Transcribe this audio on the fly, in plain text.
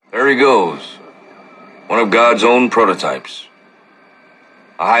he goes. One of God's own prototypes.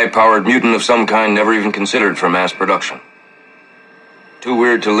 A high-powered mutant of some kind never even considered for mass production. Too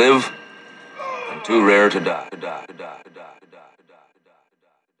weird to live, and too rare to die.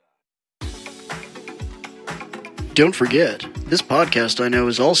 Don't forget, this podcast I know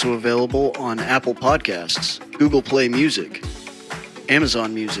is also available on Apple Podcasts, Google Play Music,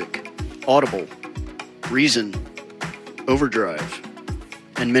 Amazon Music, Audible, Reason, Overdrive,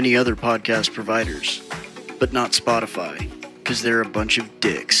 and many other podcast providers, but not Spotify, because they're a bunch of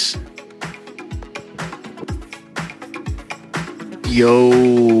dicks.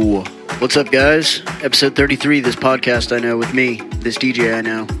 Yo, what's up guys? Episode 33, this podcast I know with me, this DJ I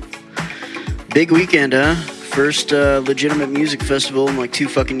know. Big weekend, huh? First legitimate music festival in like 2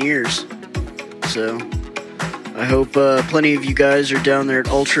 fucking years. So, I hope plenty of you guys are down there at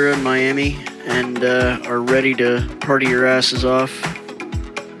Ultra in Miami and are ready to party your asses off.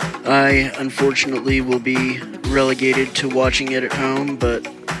 I, unfortunately, will be relegated to watching it at home, but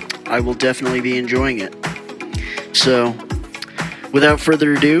I will definitely be enjoying it. So, without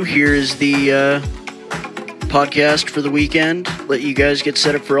further ado, here is the podcast for the weekend. Let you guys get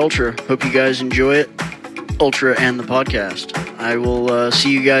set up for Ultra. Hope you guys enjoy it. Ultra and the podcast. I will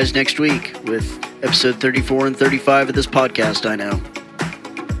see you guys next week with episode 34 and 35 of this podcast I know.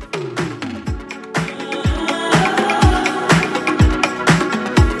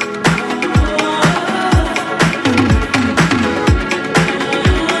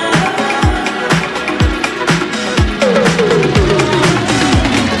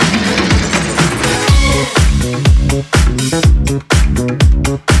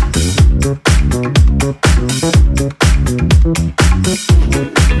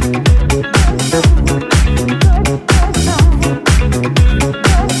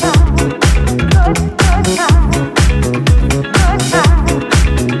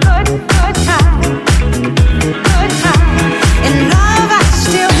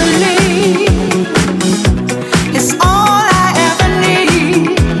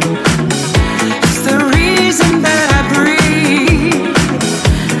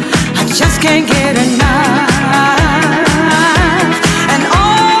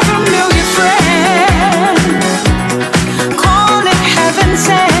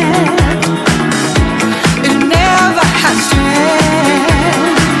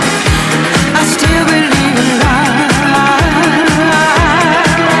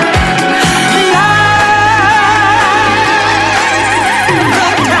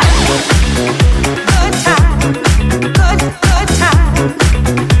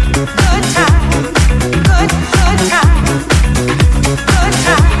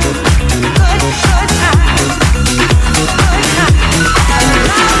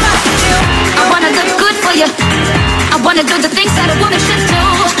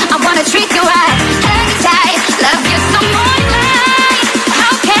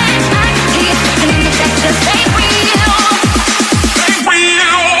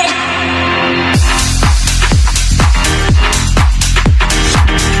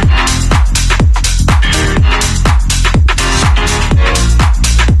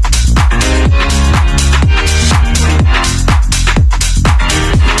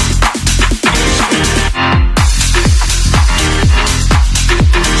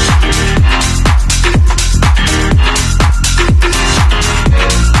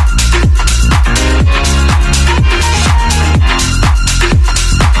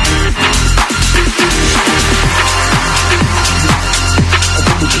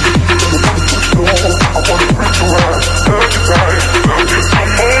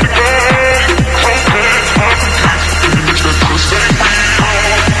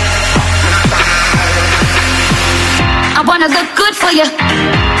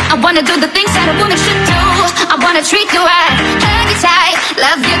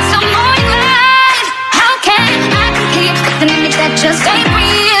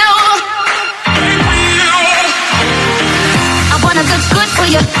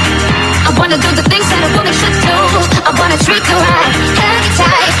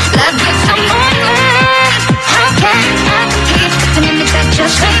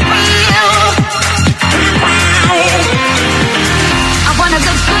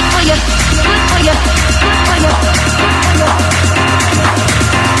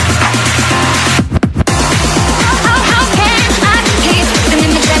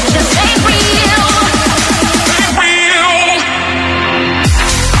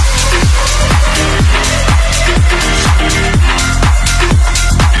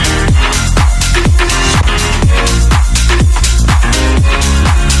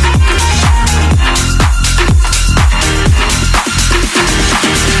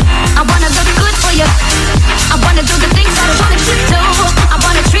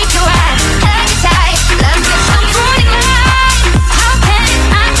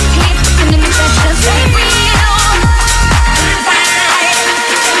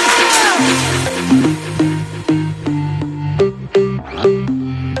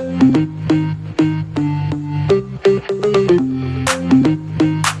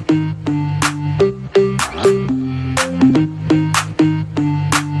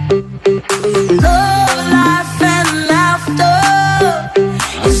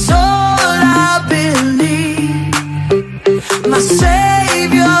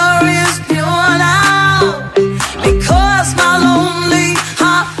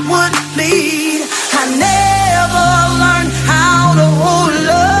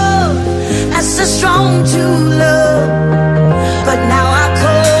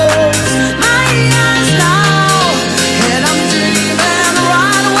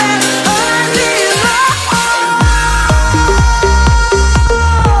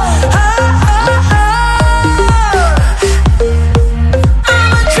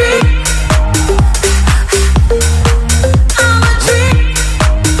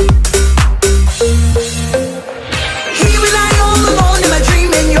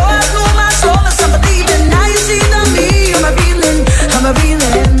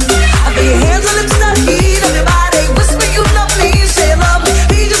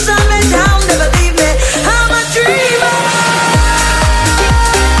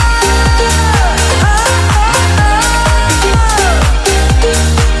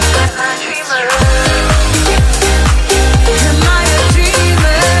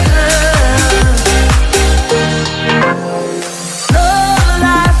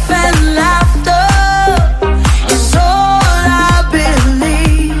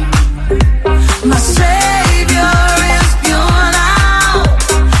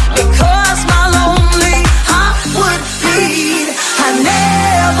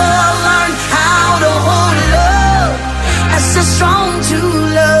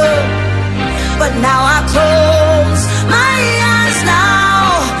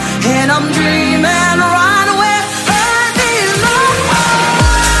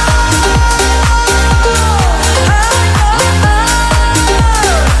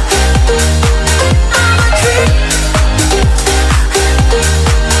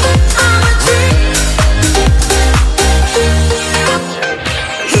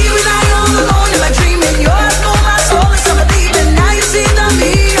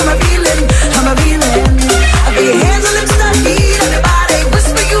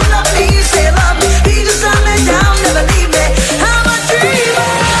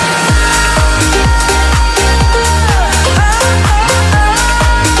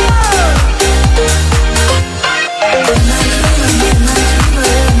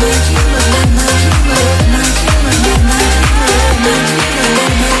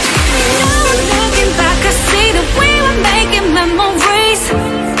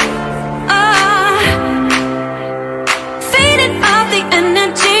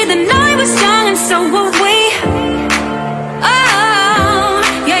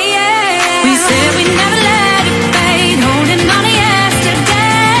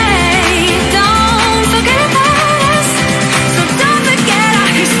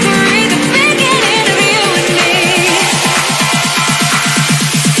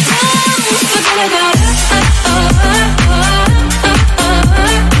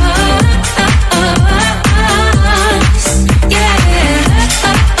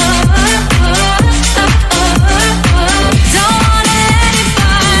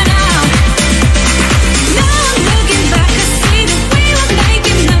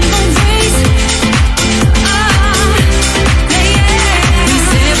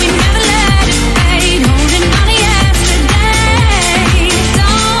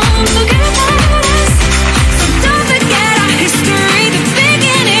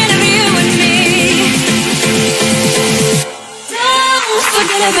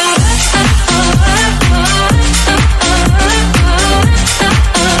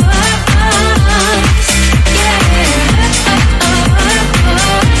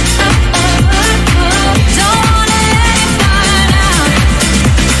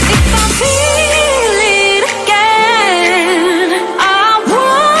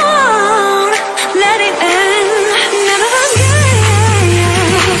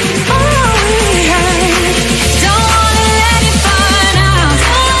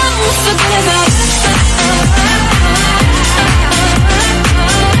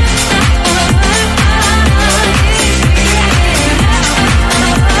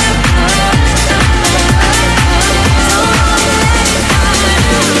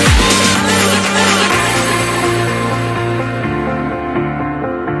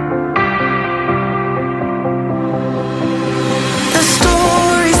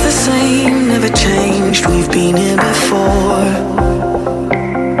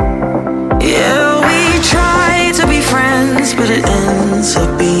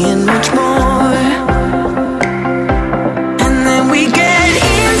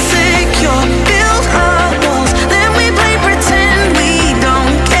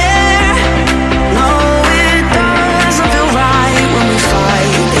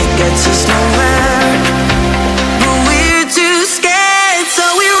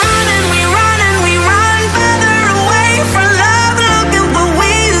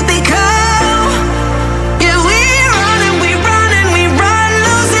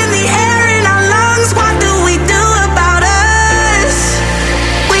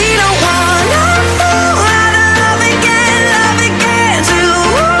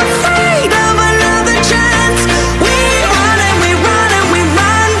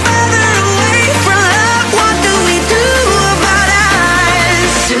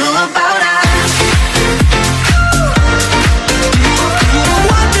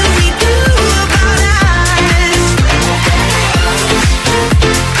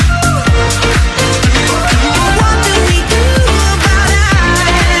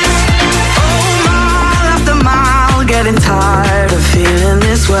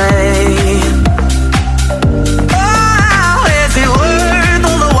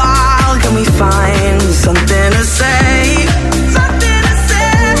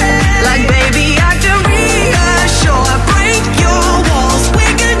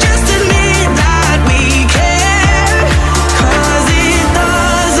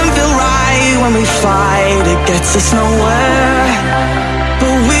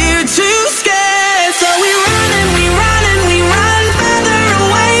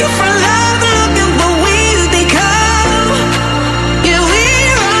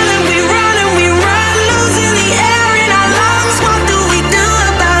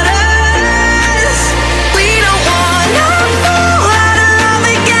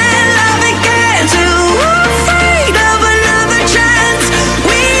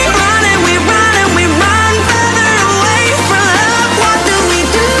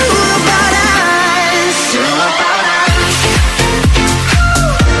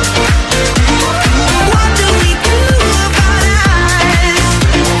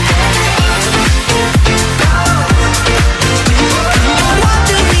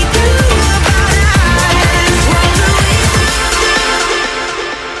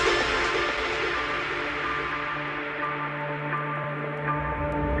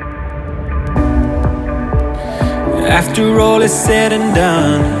 After all is said and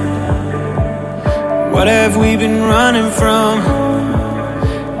done, what have we been running from?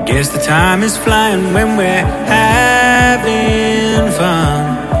 Guess the time is flying when we're having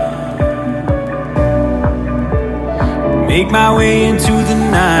fun. Make my way into the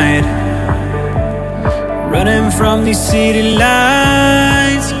night, running from these city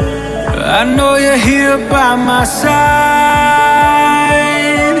lights. I know you're here by my side.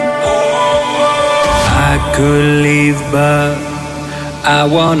 I could leave, but I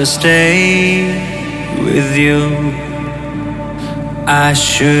wanna stay with you. I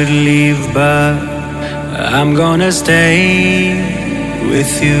should leave, but I'm gonna stay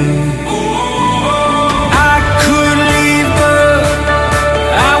with you.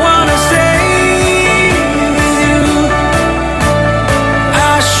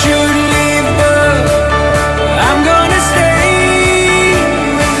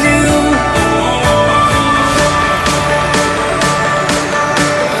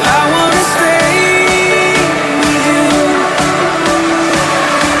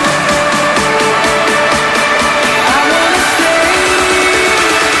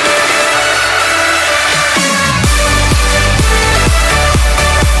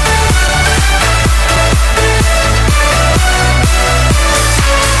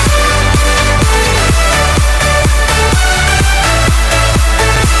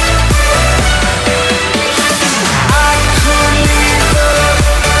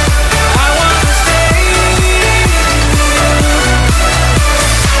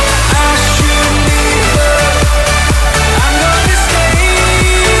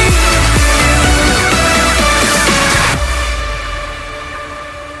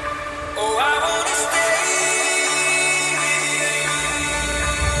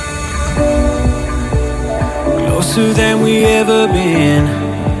 closer than we ever been.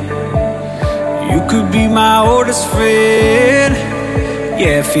 You could be my oldest friend.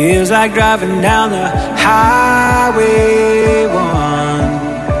 Yeah, it feels like driving down the highway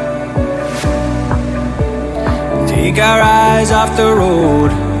 1. Take our eyes off the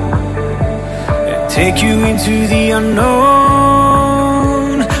road and take you into the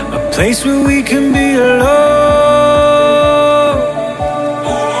unknown, a place where we can be alone.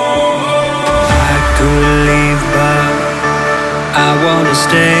 I could leave, but I wanna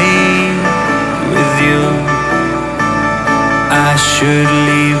stay with you. I should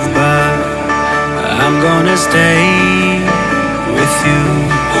leave, but I'm gonna stay with you.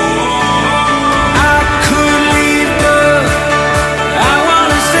 I could leave, but I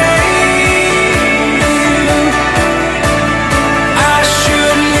wanna stay with you. I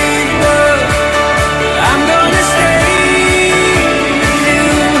should leave, but I'm gonna stay with you.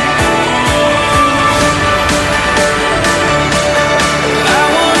 I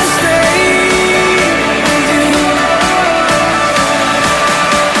wanna stay with you.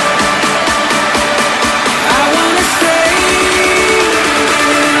 I wanna stay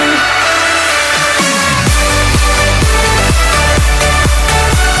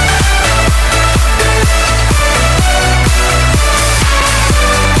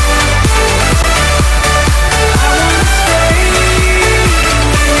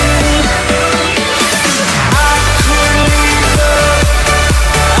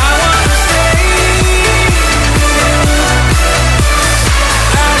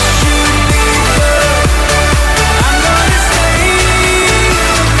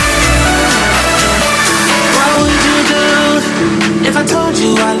If I told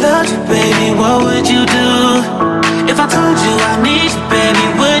you I loved you, baby, what would you do? If I told you I need you, baby,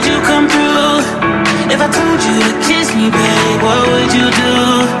 would you come through? If I told you to kiss me, baby, what would you do?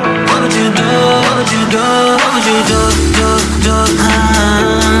 What would you do? What would you do? What would you do?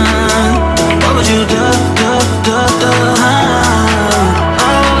 What would you do? What would you do?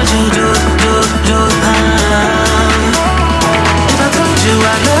 If I told you I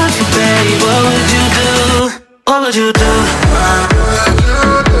loved you, baby, what would you do? What would you do?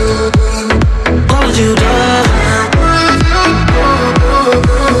 What would you do?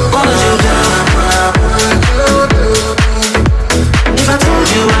 What would you do? If I told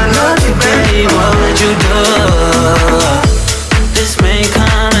you I love you, baby, what would you do? This may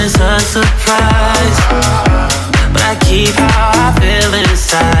come as a surprise, but I keep how I feel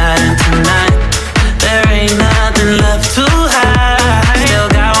inside. And tonight, there ain't nothing left to hide. Still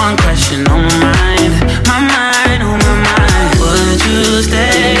got one question on my mind, on my mind. Would you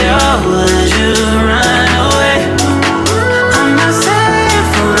stay or would you run away? I'm not saying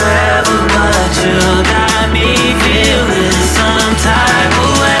forever, but you got me feeling some type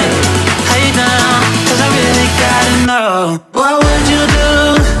of way. How you down? 'Cause I really gotta know. What would you do?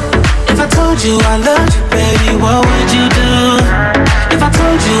 If I told you I loved you, baby, what would you do? If I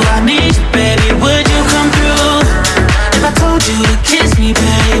told you I need you, baby, would you come through? If I told you to kiss me,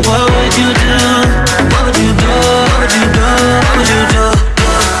 baby, what would you do? What would you do? What would you do? What would you do?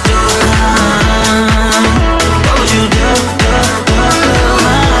 What would you do?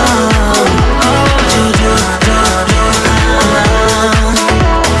 What would you do?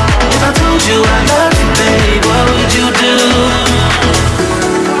 If I told you I loved you, baby, what would you do?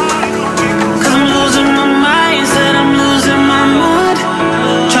 'Cause I'm losing my mind, said I'm losing my mood,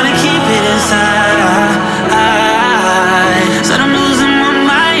 trying to keep it inside. Said I'm losing my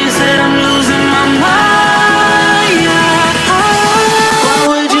mind, said I'm losing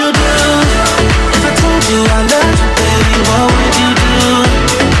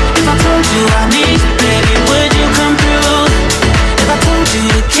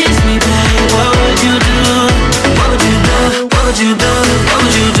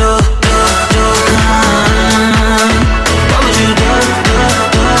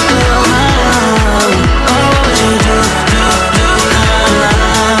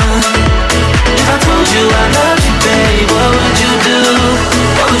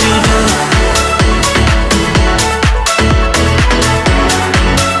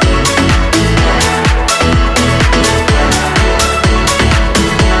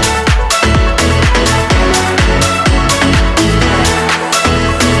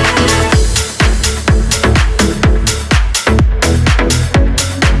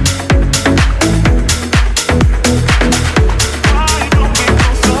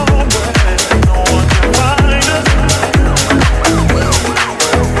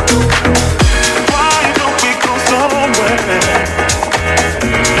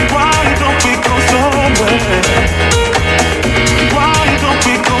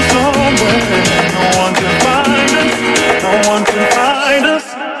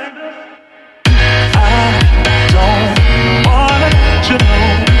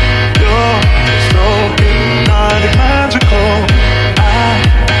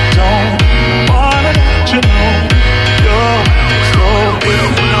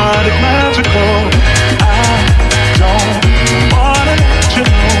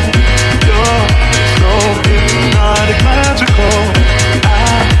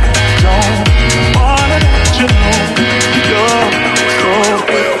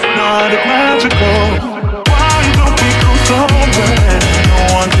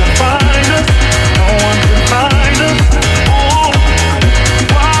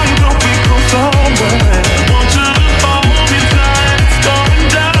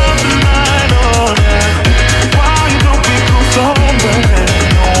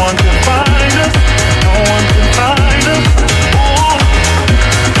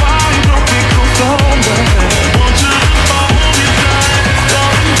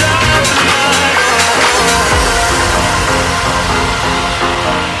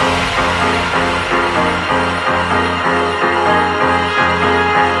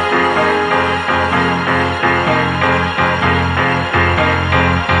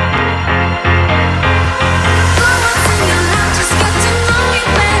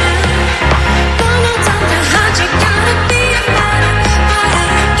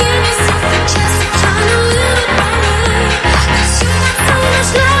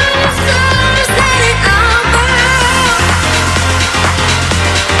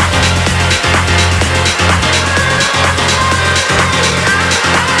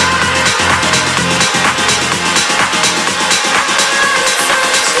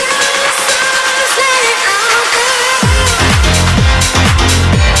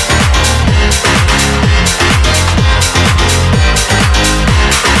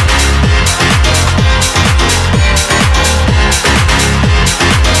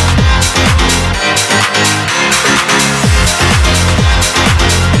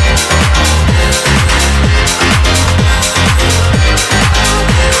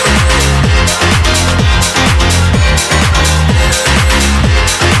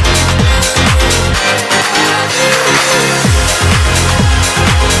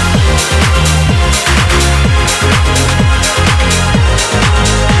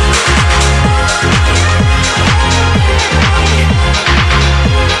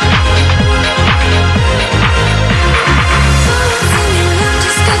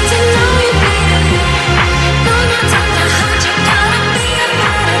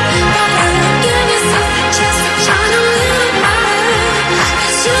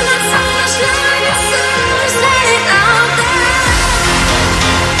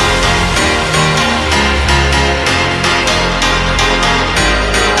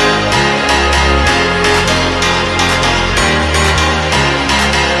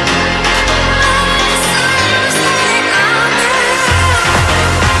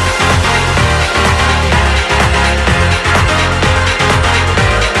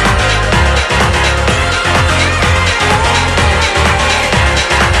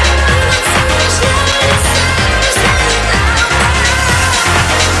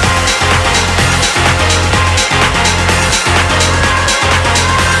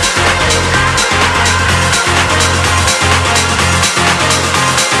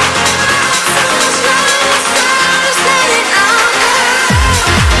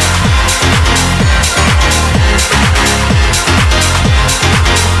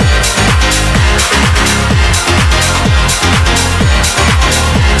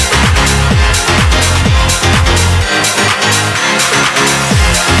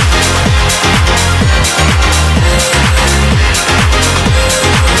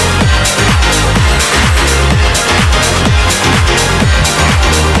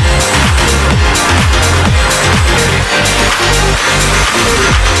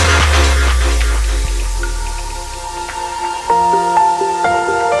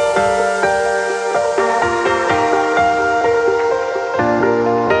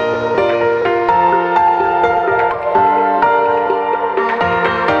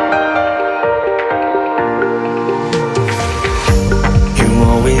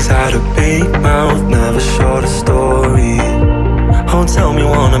had a big mouth, never short a story. Oh, tell me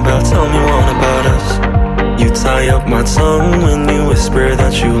one about us. You tie up my tongue when you whisper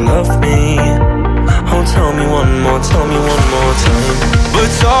that you love me. Oh, tell me one more time. But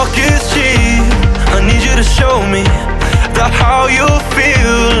talk is cheap, I need you to show me that how you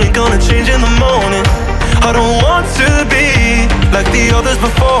feel ain't gonna change in the morning. I don't want to be like the others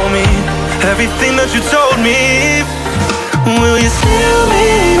before me. Everything that you told me, will you still be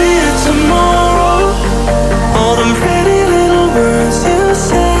here tomorrow? All them pretty little words you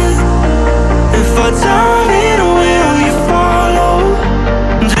said. If I dive in, will you follow?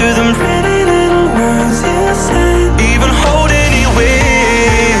 Do them pretty little words you said. Even holding you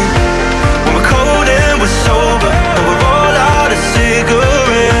in when we're cold and we're sober, and we're all out of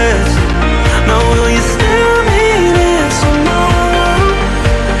cigarettes. Now will you still be there tomorrow?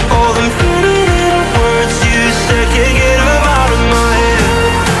 All them pretty little words you said, can't get them out of my head.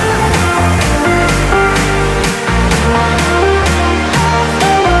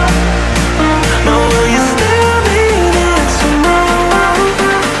 Now will you still be there tomorrow?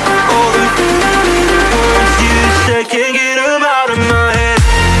 All them pretty little words you said, can't get them out of my head.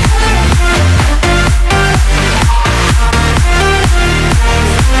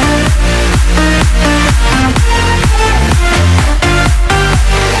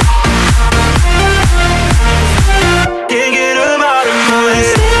 Can't get them out of my head.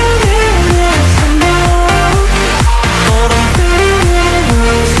 Still be there tomorrow. All them pretty little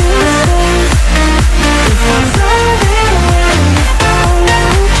words you said. If I dive in, will you follow?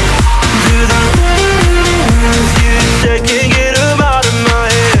 Do the pretty little words you said, can't get them out of my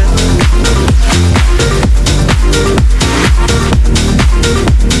head.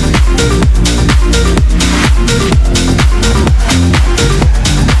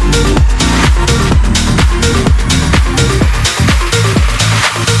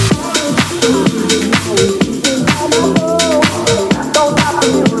 Don't stop the music now, it's deep inside my soul. Don't stop the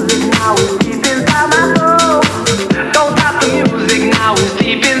music now, it's deep inside my soul. Don't stop the music now,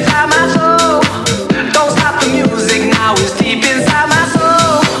 it's deep inside my soul.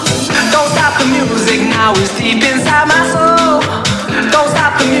 Don't stop the music now, it's deep inside my soul. Don't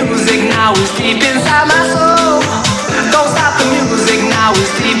stop the music now, it's deep inside my soul. Don't stop the music now,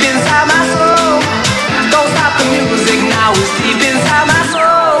 it's deep inside my soul. Don't stop the music now, it's deep inside my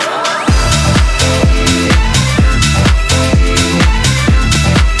soul.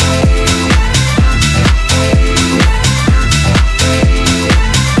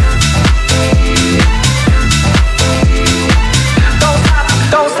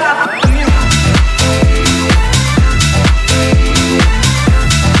 Don't stop the music.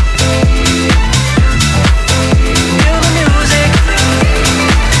 Feel the music.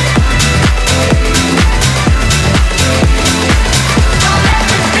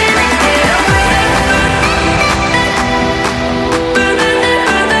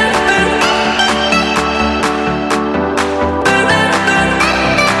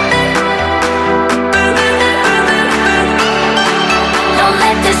 Don't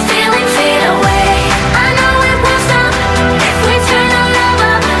let this feeling fade away. I know it won't stop if we turn our love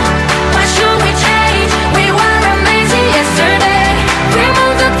up. Why should we change? We were amazing yesterday.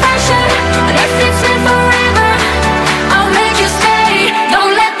 Remove the pressure, and if it's meant forever, I'll make you stay.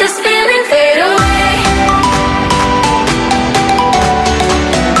 Don't let this feeling fade away.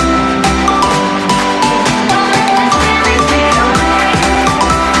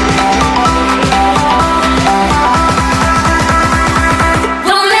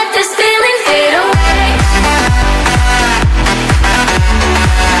 Don't let this feeling fade away.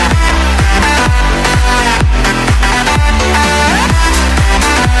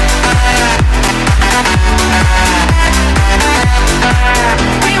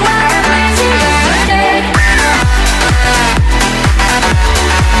 We were amazing yesterday. And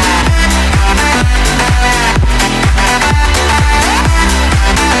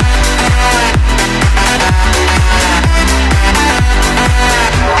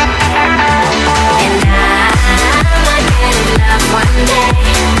I might get in love one day,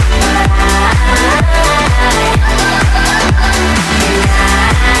 but I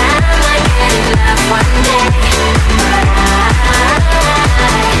might get in love one day,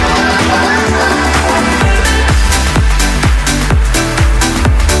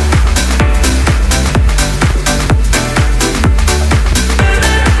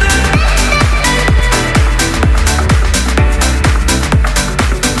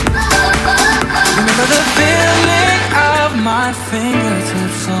 Remember the feeling of my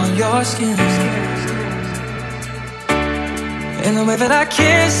fingertips on your skin, and the way that our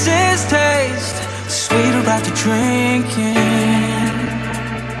kisses taste sweeter after drinking.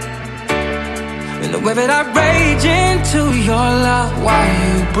 wave it, I rage into your love while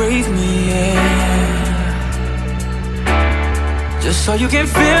you breathe me in. Just so you can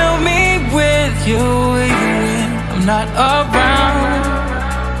fill me with you even when I'm not around.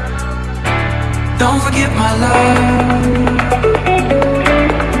 Don't forget my love.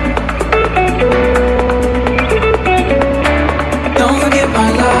 Don't forget my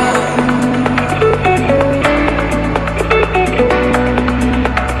love.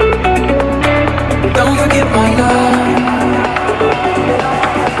 Don't forget my love.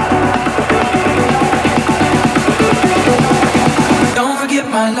 Don't forget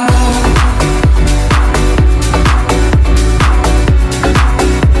my love.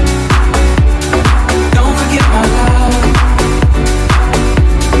 Don't forget my love.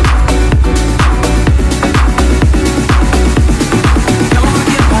 Don't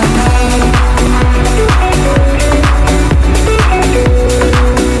forget my love.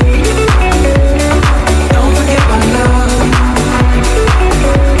 Don't forget my love.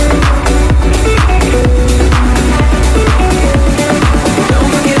 Don't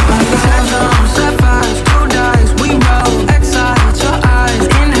forget my love. Sapphires, two dice, we roll. Excite your eyes,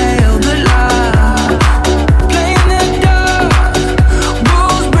 inhale the love. Play in the dark,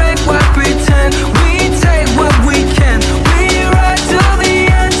 rules break what pretend. We take what we can. We ride till the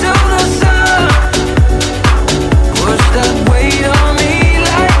end, till the sun. Push that weight on me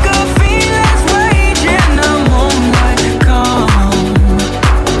like a feeling's rage in the moonlight. Come,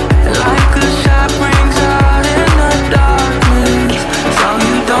 like a shot rings out in the darkness. So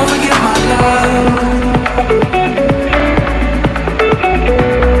you don't forget my love.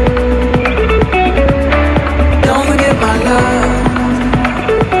 Don't forget my love.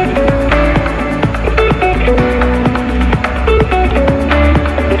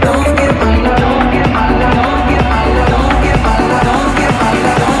 Don't forget my love. Don't get my love. Don't get my love. Don't get my love. Don't get my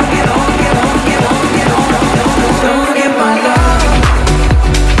love. Don't get. Don't forget my love.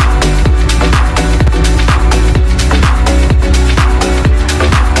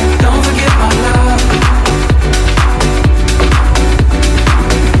 Don't forget my love.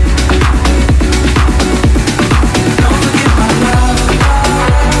 Don't forget my love.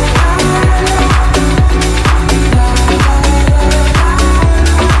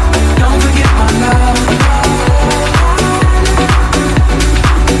 Don't forget my love. Don't forget my love.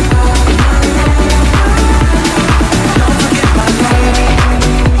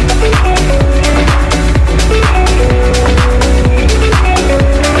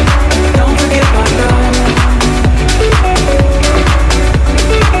 Don't forget my love. Don't forget my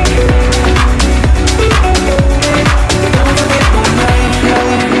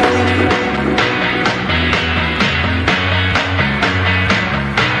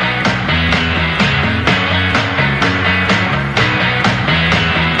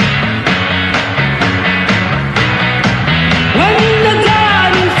When the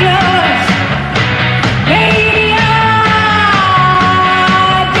garden floods, baby, I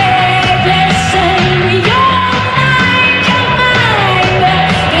dare listen. Your mind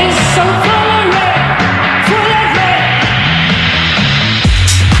is so full of red, full of red.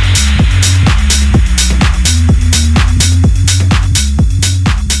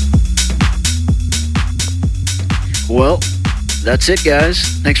 Well, that's it, guys.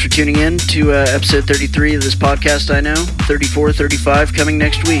 Thanks for tuning in to episode 33 of this podcast. I know 34, 35 coming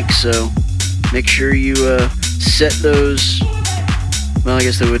next week. So make sure you set those. Well, I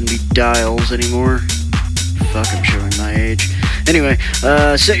guess they wouldn't be dials anymore. Fuck, I'm showing my age. Anyway,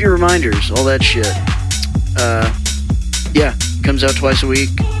 set your reminders, all that shit. Yeah, comes out twice a week.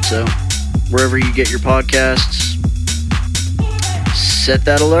 So wherever you get your podcasts, set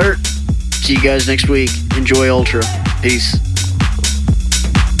that alert. See you guys next week. Enjoy Ultra. Peace.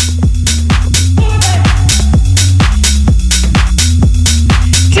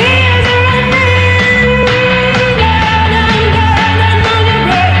 Tears are running down your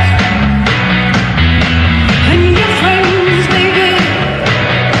breast, and your friends, baby,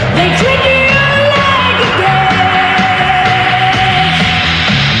 they treat you like a guest.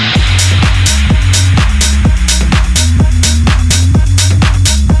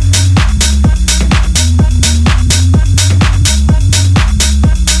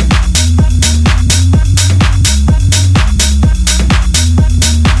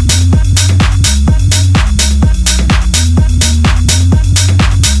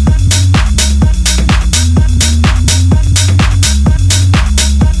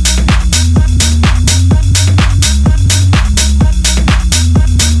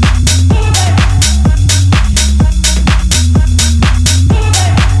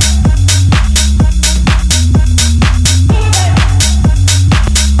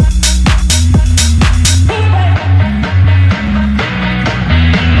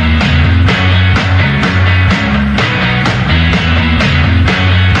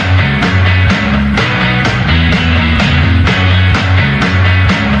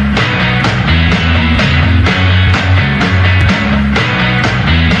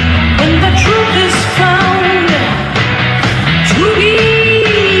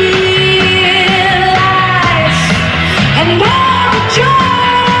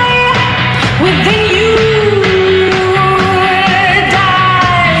 within